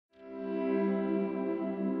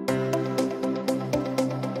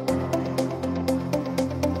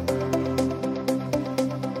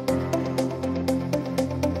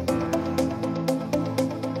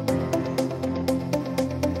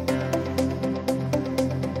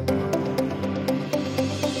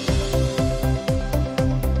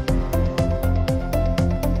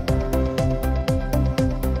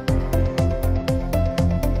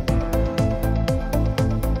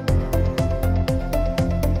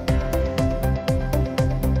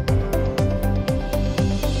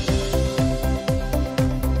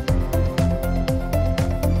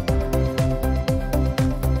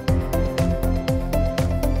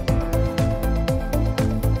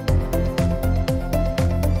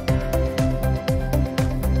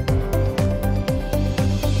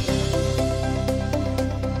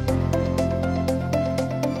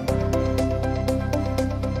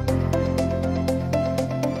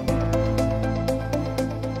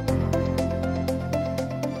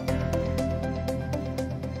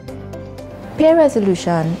Peer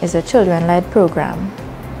resolution is a children-led program,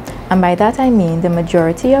 and by that I mean the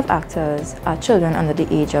majority of actors are children under the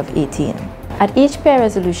age of 18. At each peer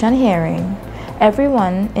resolution hearing,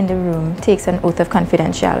 everyone in the room takes an oath of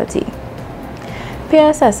confidentiality.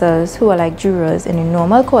 Peer assessors, who are like jurors in a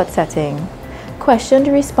normal court setting, question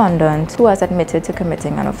the respondent who has admitted to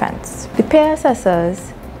committing an offense. The peer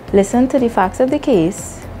assessors listen to the facts of the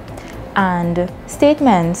case and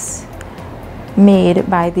statements made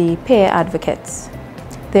by the peer advocates.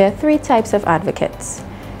 There are three types of advocates.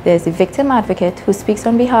 There's the victim advocate, who speaks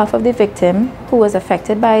on behalf of the victim who was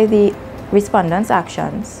affected by the respondent's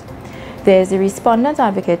actions. There's the respondent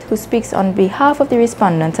advocate, who speaks on behalf of the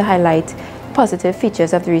respondent to highlight positive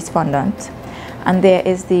features of the respondent. And there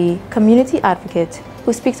is the community advocate,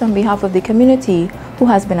 who speaks on behalf of the community who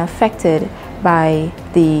has been affected by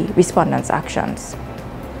the respondent's actions.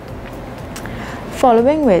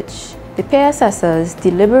 Following which, the peer assessors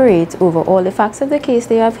deliberate over all the facts of the case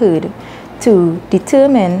they have heard to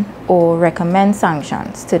determine or recommend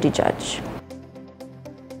sanctions to the judge.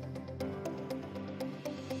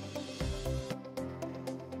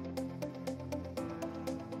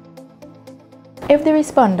 If the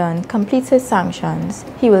respondent completes his sanctions,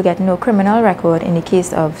 he will get no criminal record in the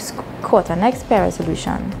case of court annexed peer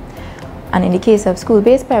resolution. And in the case of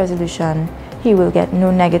school-based peer resolution, he will get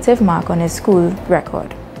no negative mark on his school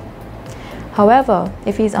record. However,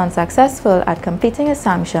 if he is unsuccessful at completing his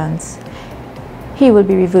sanctions, he will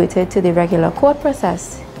be reverted to the regular court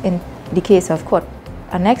process in the case of court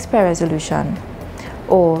annexed peer resolution,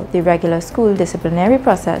 or the regular school disciplinary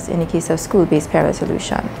process in the case of school-based peer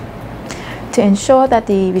resolution. To ensure that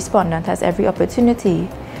the respondent has every opportunity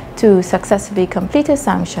to successfully complete his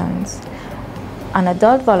sanctions, an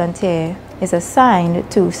adult volunteer is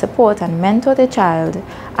assigned to support and mentor the child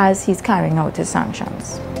as he's carrying out his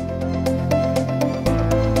sanctions.